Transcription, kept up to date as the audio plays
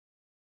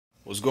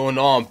What's going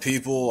on,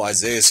 people?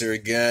 Isaiah here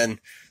again.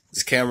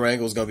 This camera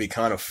angle is going to be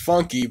kind of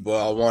funky, but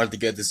I wanted to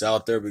get this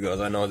out there because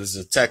I know this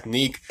is a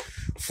technique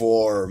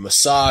for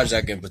massage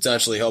that can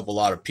potentially help a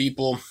lot of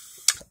people.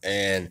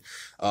 And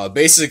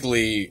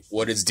basically,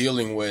 what it's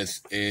dealing with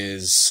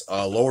is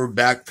lower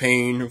back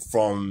pain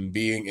from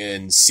being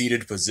in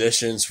seated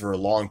positions for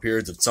long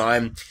periods of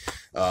time.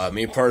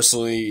 Me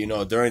personally,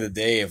 during the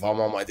day, if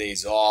I'm on my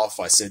days off,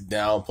 I sit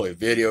down, play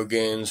video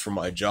games. For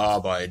my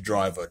job, I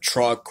drive a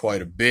truck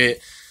quite a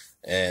bit.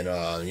 And,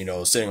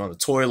 sitting on the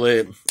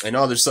toilet and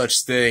other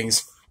such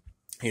things,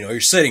 you're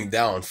sitting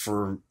down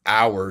for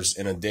hours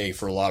in a day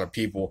for a lot of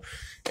people.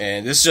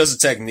 And this is just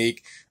a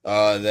technique,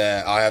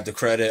 that I have to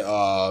credit,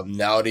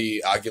 Naudi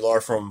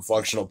Aguilar from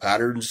Functional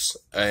Patterns.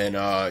 And,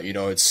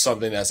 it's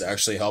something that's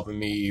actually helping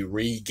me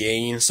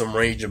regain some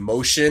range of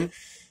motion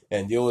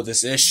and deal with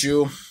this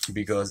issue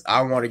because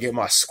I want to get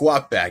my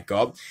squat back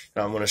up,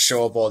 and I'm going to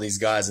show up all these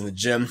guys in the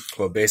gym.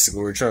 But basically,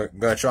 we're going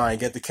to try and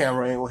get the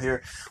camera angle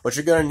here. What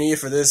you're going to need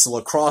for this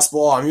lacrosse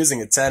ball, I'm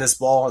using a tennis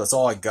ball. That's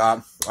all I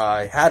got.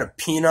 I had a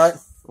peanut,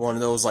 one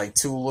of those like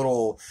two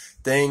little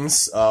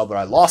things, but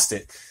I lost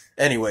it.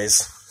 Anyways,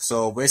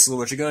 so basically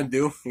what you're going to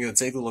do, you're going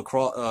to take the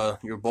lacrosse,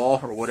 your ball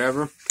or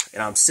whatever,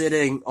 and I'm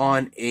sitting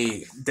on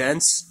a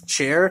dense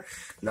chair,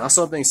 not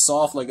something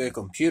soft like a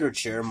computer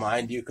chair,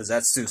 mind you, because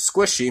that's too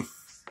squishy.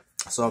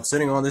 So I'm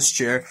sitting on this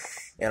chair,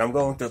 and I'm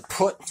going to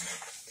put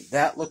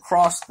that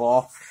lacrosse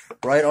ball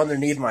right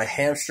underneath my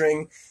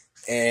hamstring,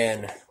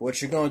 and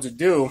what you're going to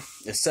do,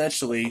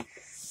 essentially,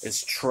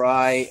 is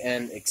try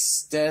and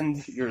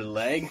extend your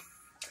leg.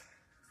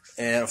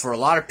 And for a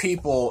lot of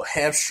people,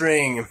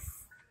 hamstring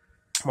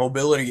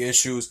mobility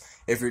issues,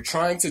 if you're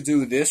trying to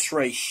do this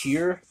right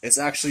here, it's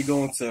actually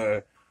going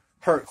to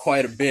hurt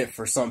quite a bit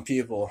for some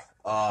people,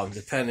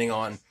 depending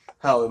on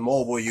how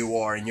immobile you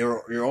are, and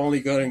you're only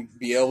going to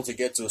be able to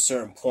get to a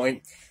certain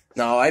point.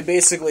 Now, I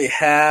basically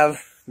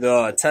have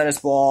the tennis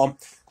ball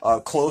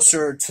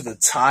closer to the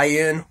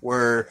tie-in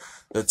where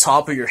the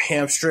top of your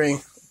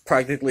hamstring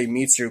practically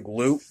meets your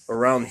glute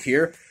around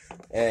here,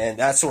 and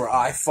that's where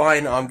I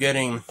find I'm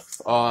getting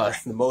the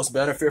most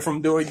benefit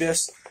from doing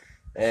this.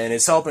 And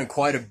it's helping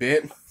quite a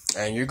bit,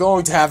 and you're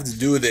going to have to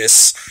do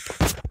this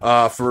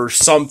for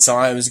some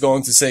time. It's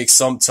going to take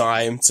some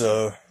time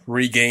to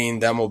regain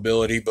that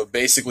mobility, but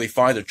basically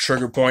find a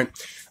trigger point,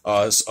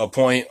 a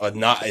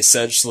knot,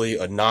 essentially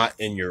a knot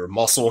in your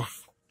muscle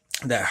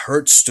that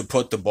hurts to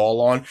put the ball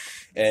on,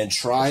 and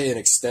try and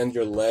extend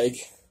your leg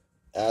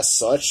as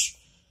such.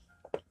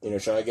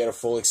 Try to get a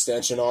full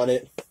extension on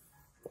it.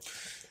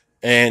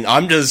 And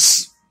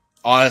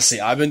honestly,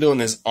 I've been doing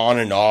this on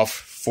and off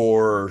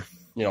for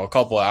a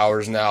couple of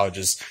hours now,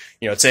 just,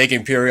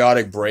 taking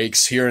periodic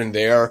breaks here and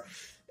there,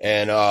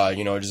 and,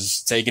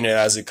 just taking it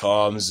as it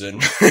comes, and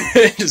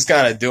just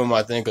kind of doing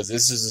my thing, because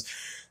this is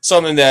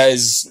something that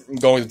is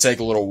going to take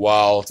a little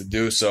while to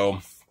do so.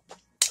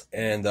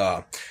 And,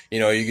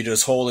 you can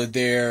just hold it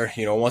there,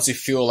 once you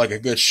feel like a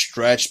good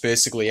stretch,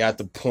 basically at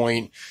the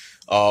point,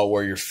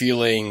 where you're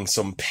feeling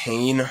some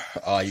pain,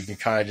 you can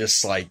kind of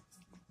just like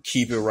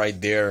keep it right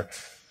there.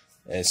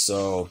 And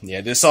so,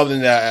 yeah, this is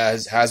something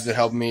that has been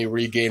helping me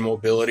regain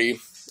mobility,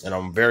 and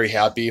I'm very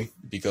happy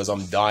because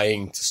I'm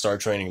dying to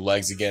start training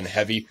legs again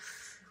heavy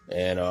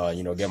and,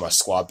 get my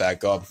squat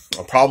back up.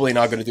 I'm probably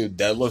not going to do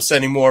deadlifts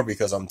anymore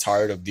because I'm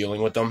tired of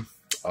dealing with them.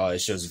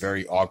 It's just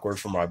very awkward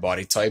for my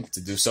body type to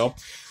do so.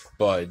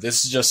 But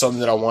this is just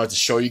something that I wanted to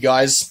show you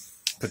guys,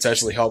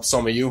 potentially help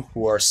some of you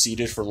who are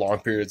seated for long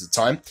periods of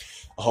time.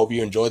 I hope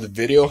you enjoyed the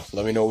video.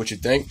 Let me know what you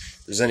think.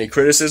 If there's any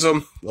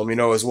criticism, let me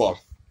know as well.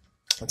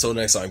 Until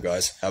next time,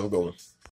 guys, have a good one.